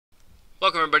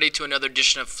Welcome everybody to another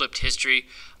edition of Flipped History.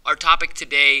 Our topic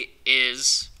today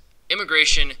is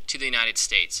immigration to the United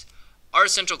States. Our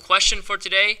essential question for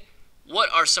today: what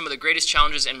are some of the greatest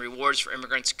challenges and rewards for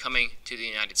immigrants coming to the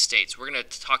United States? We're going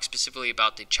to talk specifically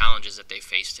about the challenges that they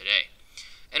face today.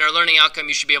 In our learning outcome,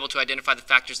 you should be able to identify the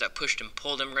factors that pushed and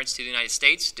pulled immigrants to the United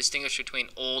States, distinguish between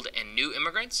old and new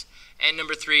immigrants, and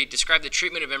number 3, describe the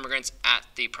treatment of immigrants at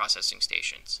the processing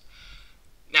stations.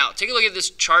 Now, take a look at this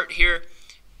chart here.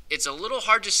 It's a little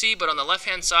hard to see, but on the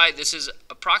left-hand side, this is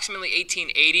approximately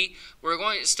 1880.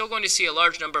 We're still going to see a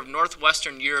large number of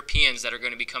Northwestern Europeans that are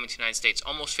going to be coming to the United States,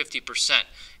 almost 50%.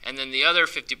 And then the other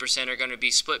 50% are going to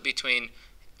be split between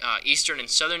Eastern and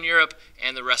Southern Europe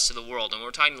and the rest of the world. And when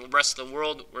we're talking the rest of the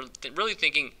world, we're really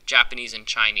thinking Japanese and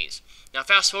Chinese. Now,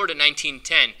 fast forward to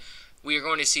 1910, we are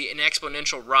going to see an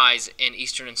exponential rise in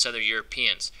Eastern and Southern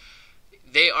Europeans.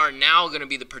 They are now going to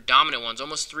be the predominant ones,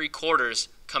 almost 3/4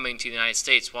 coming to the United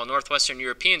States, while Northwestern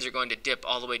Europeans are going to dip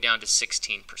all the way down to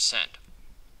 16%.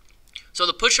 So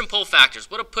the push and pull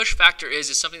factors. What a push factor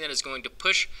is something that is going to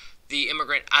push the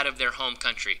immigrant out of their home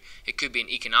country. It could be an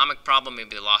economic problem, maybe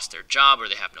they lost their job or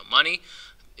they have no money.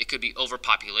 It could be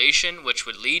overpopulation, which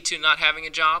would lead to not having a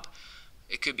job.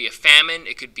 It could be a famine,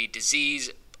 it could be disease,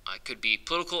 it could be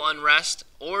political unrest,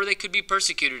 or they could be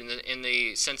persecuted in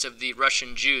the sense of the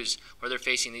Russian Jews, where they're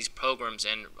facing these pogroms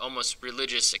and almost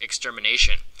religious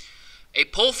extermination. A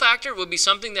pull factor would be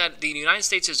something that the United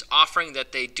States is offering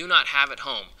that they do not have at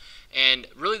home. And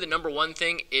really the number one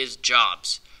thing is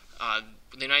jobs. The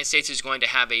United States is going to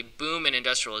have a boom in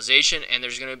industrialization, and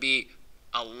there's going to be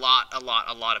a lot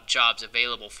of jobs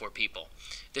available for people.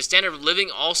 The standard of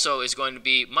living also is going to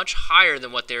be much higher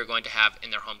than what they're going to have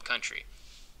in their home country.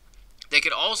 They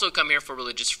could also come here for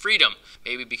religious freedom.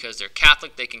 Maybe because they're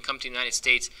Catholic, they can come to the United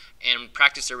States and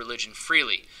practice their religion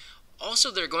freely.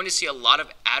 Also, they're going to see a lot of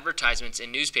advertisements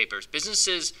in newspapers.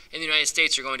 Businesses in the United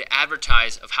States are going to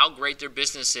advertise of how great their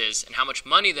business is and how much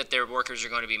money that their workers are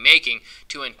going to be making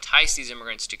to entice these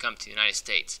immigrants to come to the United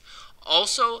States.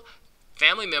 Also,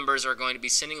 family members are going to be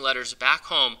sending letters back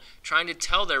home trying to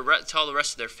tell the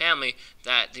rest of their family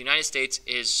that the United States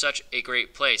is such a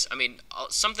great place. I mean,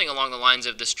 something along the lines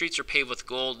of the streets are paved with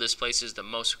gold, this place is the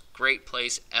most great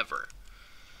place ever.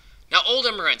 Now, old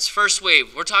immigrants, first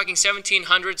wave, we're talking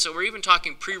 1700, so we're even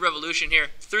talking pre-revolution here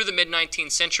through the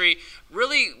mid-19th century.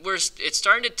 Really, it's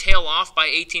starting to tail off by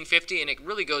 1850, and it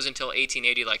really goes until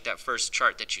 1880 like that first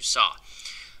chart that you saw.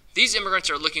 These immigrants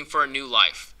are looking for a new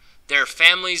life. They're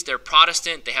families, they're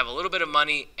Protestant, they have a little bit of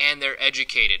money, and they're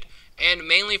educated. And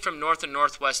mainly from North and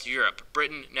Northwest Europe,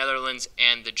 Britain, Netherlands,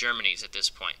 and the Germanys at this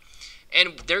point.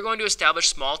 And they're going to establish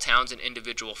small towns and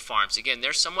individual farms. Again,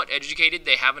 they're somewhat educated.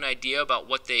 They have an idea about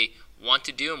what they want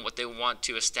to do and what they want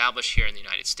to establish here in the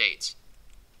United States.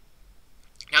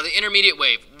 Now, the intermediate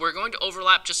wave, we're going to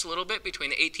overlap just a little bit between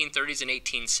the 1830s and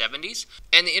 1870s.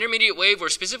 And the intermediate wave, we're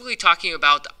specifically talking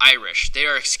about the Irish. They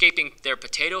are escaping their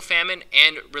potato famine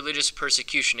and religious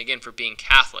persecution, again, for being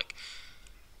Catholic.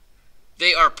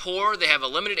 They are poor, they have a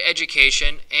limited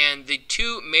education, and the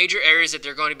two major areas that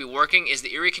they're going to be working is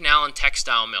the Erie Canal and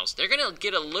textile mills. They're going to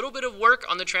get a little bit of work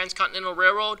on the Transcontinental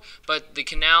Railroad, but the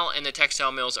canal and the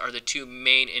textile mills are the two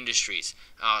main industries,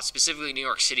 specifically New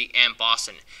York City and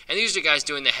Boston. And these are the guys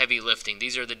doing the heavy lifting.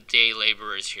 These are the day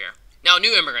laborers here. Now,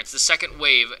 new immigrants, the second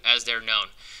wave as they're known.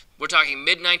 We're talking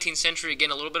mid-19th century,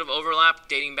 again, a little bit of overlap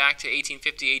dating back to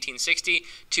 1850, 1860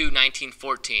 to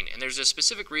 1914. And there's a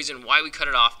specific reason why we cut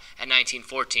it off at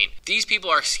 1914. These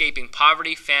people are escaping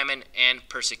poverty, famine, and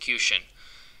persecution.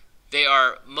 They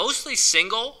are mostly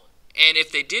single, and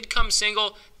if they did come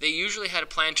single, they usually had a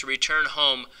plan to return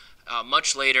home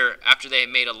much later after they had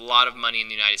made a lot of money in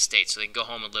the United States, so they can go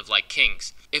home and live like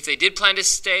kings. If they did plan to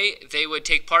stay, they would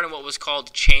take part in what was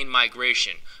called chain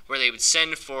migration, where they would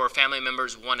send for family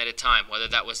members one at a time, whether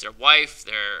that was their wife,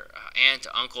 their aunt,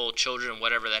 uncle, children,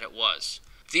 whatever that it was.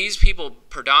 These people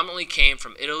predominantly came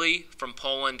from Italy, from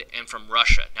Poland, and from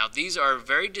Russia. Now, these are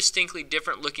very distinctly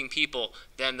different looking people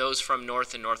than those from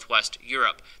North and Northwest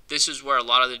Europe. This is where a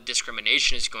lot of the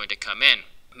discrimination is going to come in.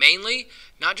 Mainly,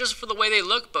 not just for the way they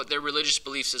look, but their religious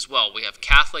beliefs as well. We have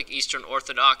Catholic, Eastern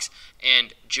Orthodox,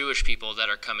 and Jewish people that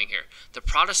are coming here. The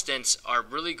Protestants are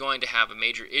really going to have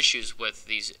major issues with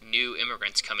these new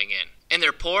immigrants coming in. And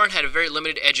they're poor and had a very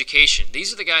limited education.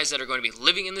 These are the guys that are going to be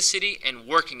living in the city and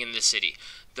working in the city.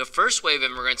 The first wave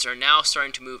of immigrants are now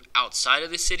starting to move outside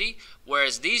of the city,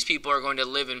 whereas these people are going to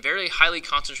live in very highly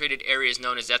concentrated areas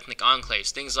known as ethnic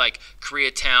enclaves, things like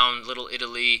Koreatown, Little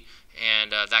Italy,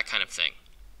 and that kind of thing.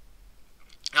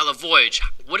 Now, the voyage.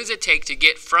 What does it take to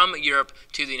get from Europe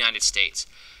to the United States?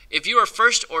 If you are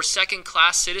first or second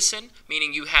class citizen,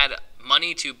 meaning you had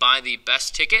money to buy the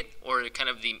best ticket or kind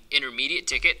of the intermediate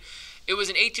ticket, it was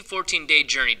an 8 to 14 day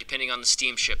journey depending on the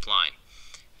steamship line.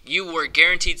 You were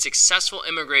guaranteed successful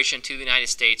immigration to the United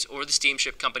States, or the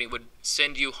steamship company would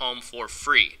send you home for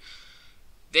free.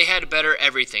 They had better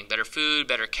everything, better food,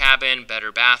 better cabin,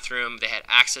 better bathroom. They had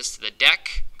access to the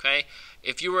deck, okay?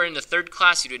 If you were in the third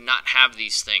class, you did not have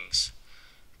these things.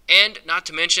 And not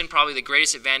to mention, probably the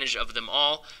greatest advantage of them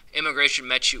all, immigration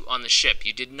met you on the ship.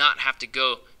 You did not have to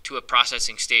go to a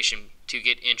processing station to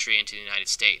get entry into the United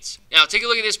States. Now, take a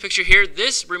look at this picture here.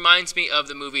 This reminds me of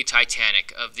the movie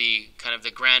Titanic, of the kind of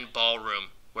the grand ballroom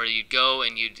where you'd go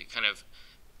and you'd kind of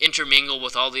intermingle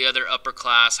with all the other upper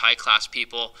class, high class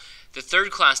people. The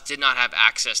third class did not have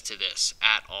access to this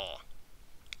at all.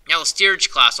 Now, the steerage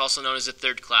class, also known as the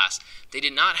third class, they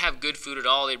did not have good food at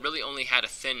all. They really only had a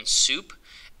thin soup,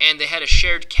 and they had a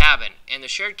shared cabin. And the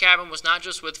shared cabin was not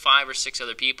just with 5 or 6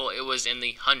 other people, it was in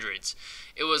the hundreds.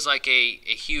 It was like a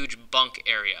huge bunk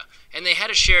area. And they had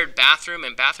a shared bathroom,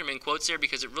 and bathroom in quotes there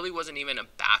because it really wasn't even a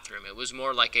bathroom. It was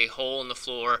more like a hole in the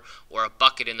floor or a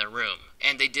bucket in the room.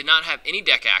 And they did not have any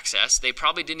deck access. They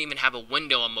probably didn't even have a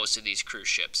window on most of these cruise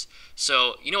ships.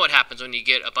 So you know what happens when you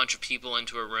get a bunch of people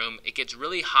into a room? It gets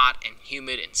really hot and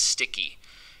humid and sticky.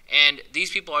 And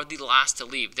these people are the last to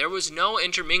leave. There was no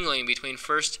intermingling between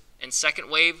first and second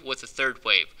wave with the third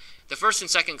wave. The first and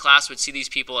second class would see these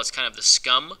people as kind of the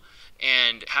scum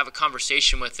and have a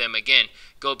conversation with them. Again,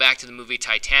 go back to the movie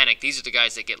Titanic. These are the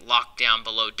guys that get locked down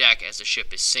below deck as the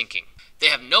ship is sinking. They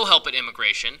have no help at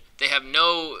immigration. They have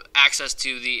no access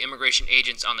to the immigration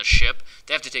agents on the ship.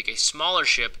 They have to take a smaller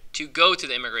ship to go to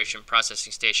the immigration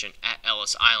processing station at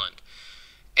Ellis Island.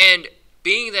 And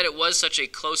being that it was such a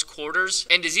close quarters,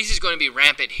 and disease is going to be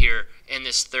rampant here in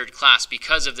this third class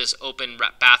because of this open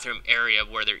bathroom area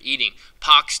where they're eating.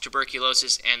 Pox,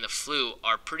 tuberculosis, and the flu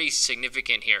are pretty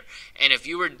significant here. And if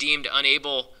you were deemed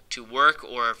unable to work,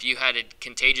 or if you had a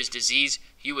contagious disease,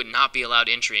 you would not be allowed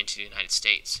entry into the United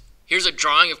States. Here's a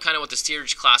drawing of kind of what the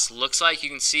steerage class looks like.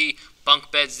 You can see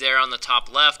bunk beds there on the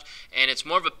top left, and it's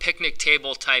more of a picnic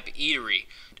table type eatery.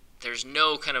 There's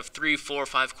no kind of 3, 4,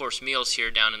 5-course meals here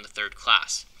down in the third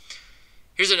class.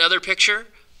 Here's another picture.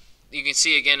 You can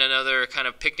see, again, another kind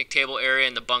of picnic table area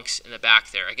and the bunks in the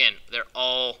back there. Again, they're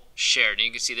all shared. And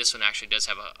you can see this one actually does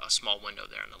have a small window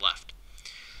there on the left.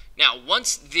 Now,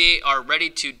 once they are ready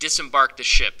to disembark the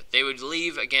ship, they would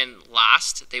leave, again,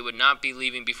 last. They would not be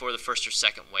leaving before the first or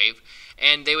second wave.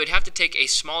 And they would have to take a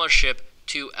smaller ship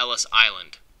to Ellis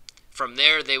Island. From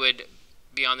there, they would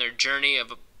be on their journey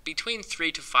of between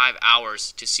 3 to 5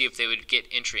 hours to see if they would get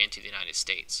entry into the United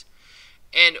States.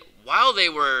 And while they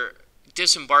were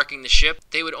disembarking the ship,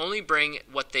 they would only bring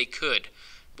what they could.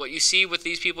 What you see with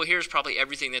these people here is probably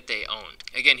everything that they owned.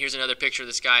 Again, here's another picture of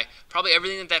this guy. Probably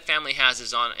everything that that family has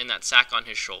is in that sack on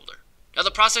his shoulder. Now, the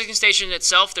processing station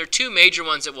itself, there are 2 major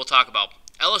ones that we'll talk about.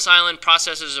 Ellis Island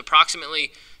processes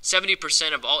approximately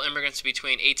 70% of all immigrants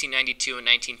between 1892 and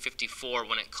 1954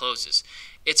 when it closes.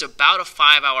 It's about a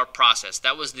 5-hour process.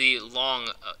 That was the long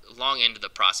end of the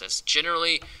process.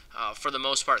 Generally, for the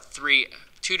most part,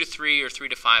 2 to 3 or 3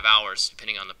 to 5 hours,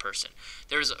 depending on the person.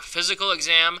 There's a physical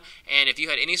exam, and if you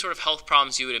had any sort of health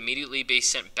problems, you would immediately be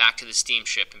sent back to the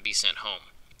steamship and be sent home.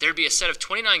 There'd be a set of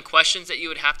 29 questions that you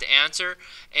would have to answer,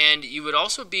 and you would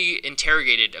also be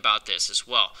interrogated about this as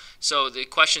well. So the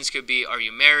questions could be, are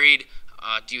you married?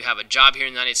 Do you have a job here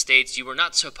in the United States? You were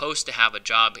not supposed to have a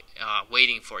job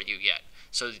waiting for you yet.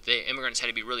 So the immigrants had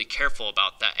to be really careful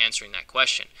about that, answering that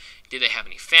question. Did they have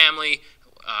any family?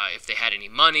 If they had any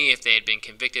money? If they had been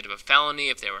convicted of a felony?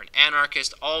 If they were an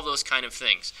anarchist? All those kind of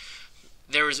things.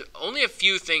 There was only a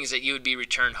few things that you would be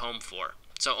returned home for.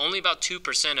 So only about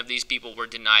 2% of these people were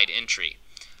denied entry.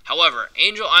 However,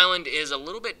 Angel Island is a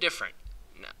little bit different.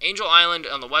 Angel Island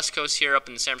on the west coast here up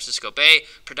in the San Francisco Bay,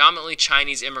 predominantly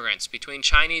Chinese immigrants, between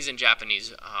Chinese and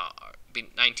Japanese,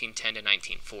 1910 to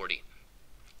 1940.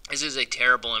 This is a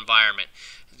terrible environment.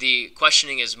 The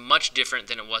questioning is much different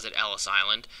than it was at Ellis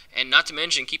Island. And not to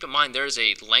mention, keep in mind, there's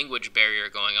a language barrier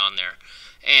going on there.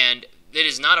 And it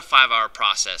is not a 5-hour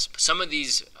process. Some of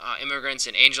these immigrants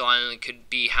in Angel Island could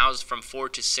be housed from 4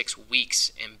 to 6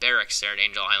 weeks in barracks there at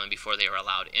Angel Island before they were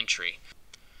allowed entry.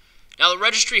 Now, the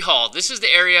registry hall, this is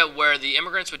the area where the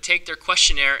immigrants would take their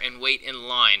questionnaire and wait in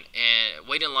line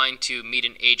to meet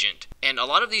an agent. And a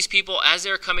lot of these people, as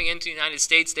they're coming into the United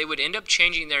States, they would end up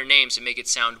changing their names to make it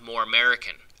sound more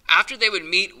American. After they would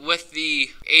meet with the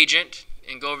agent,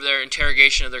 and go over their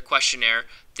interrogation of their questionnaire,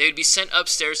 they would be sent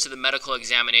upstairs to the medical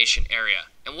examination area.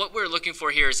 And what we're looking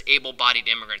for here is able-bodied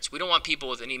immigrants. We don't want people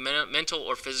with any mental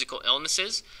or physical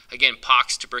illnesses, again,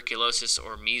 pox, tuberculosis,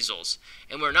 or measles.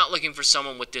 And we're not looking for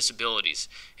someone with disabilities.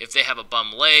 If they have a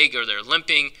bum leg or they're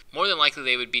limping, more than likely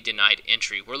they would be denied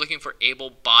entry. We're looking for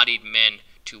able-bodied men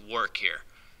to work here.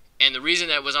 And the reason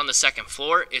that it was on the second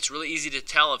floor, it's really easy to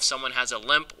tell if someone has a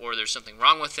limp or there's something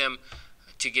wrong with them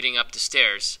to getting up the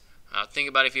stairs. Think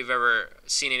about if you've ever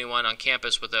seen anyone on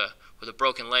campus with a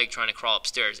broken leg trying to crawl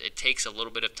upstairs. It takes a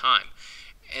little bit of time.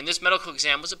 And this medical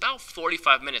exam was about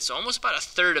 45 minutes, so almost about a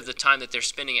third of the time that they're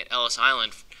spending at Ellis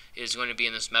Island is going to be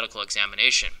in this medical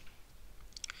examination.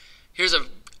 Here's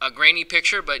a grainy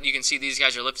picture, but you can see these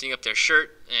guys are lifting up their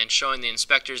shirt and showing the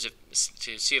inspectors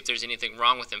to see if there's anything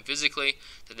wrong with them physically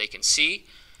that they can see.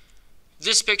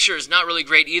 This picture is not really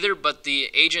great either, but the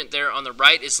agent there on the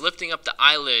right is lifting up the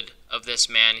eyelid of this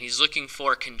man. He's looking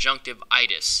for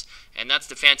conjunctivitis, and that's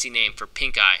the fancy name for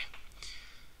pink eye.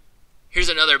 Here's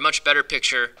another much better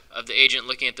picture of the agent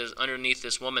looking at this underneath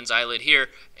this woman's eyelid here,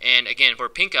 and again for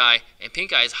pink eye, and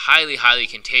pink eye is highly, highly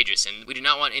contagious, and we do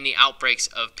not want any outbreaks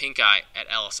of pink eye at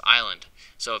Ellis Island.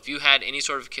 So if you had any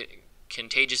sort of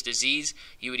contagious disease,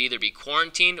 you would either be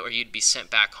quarantined or you'd be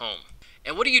sent back home.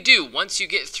 And what do? Once you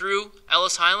get through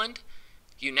Ellis Island,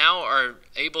 you now are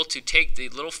able to take the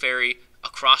little ferry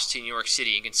across to New York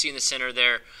City. You can see in the center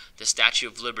there the Statue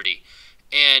of Liberty.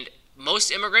 And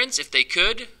most immigrants, if they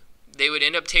could, they would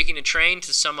end up taking a train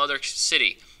to some other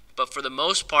city. But for the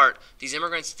most part, these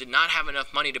immigrants did not have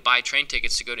enough money to buy train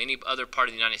tickets to go to any other part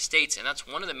of the United States. And that's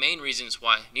one of the main reasons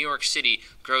why New York City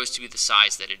grows to be the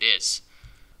size that it is.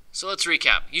 So let's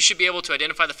recap. You should be able to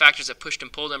identify the factors that pushed and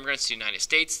pulled immigrants to the United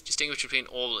States, distinguish between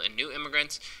old and new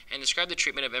immigrants, and describe the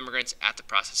treatment of immigrants at the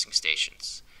processing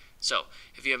stations. So,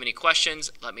 if you have any questions,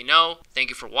 let me know. Thank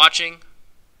you for watching,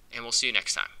 and we'll see you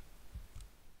next time.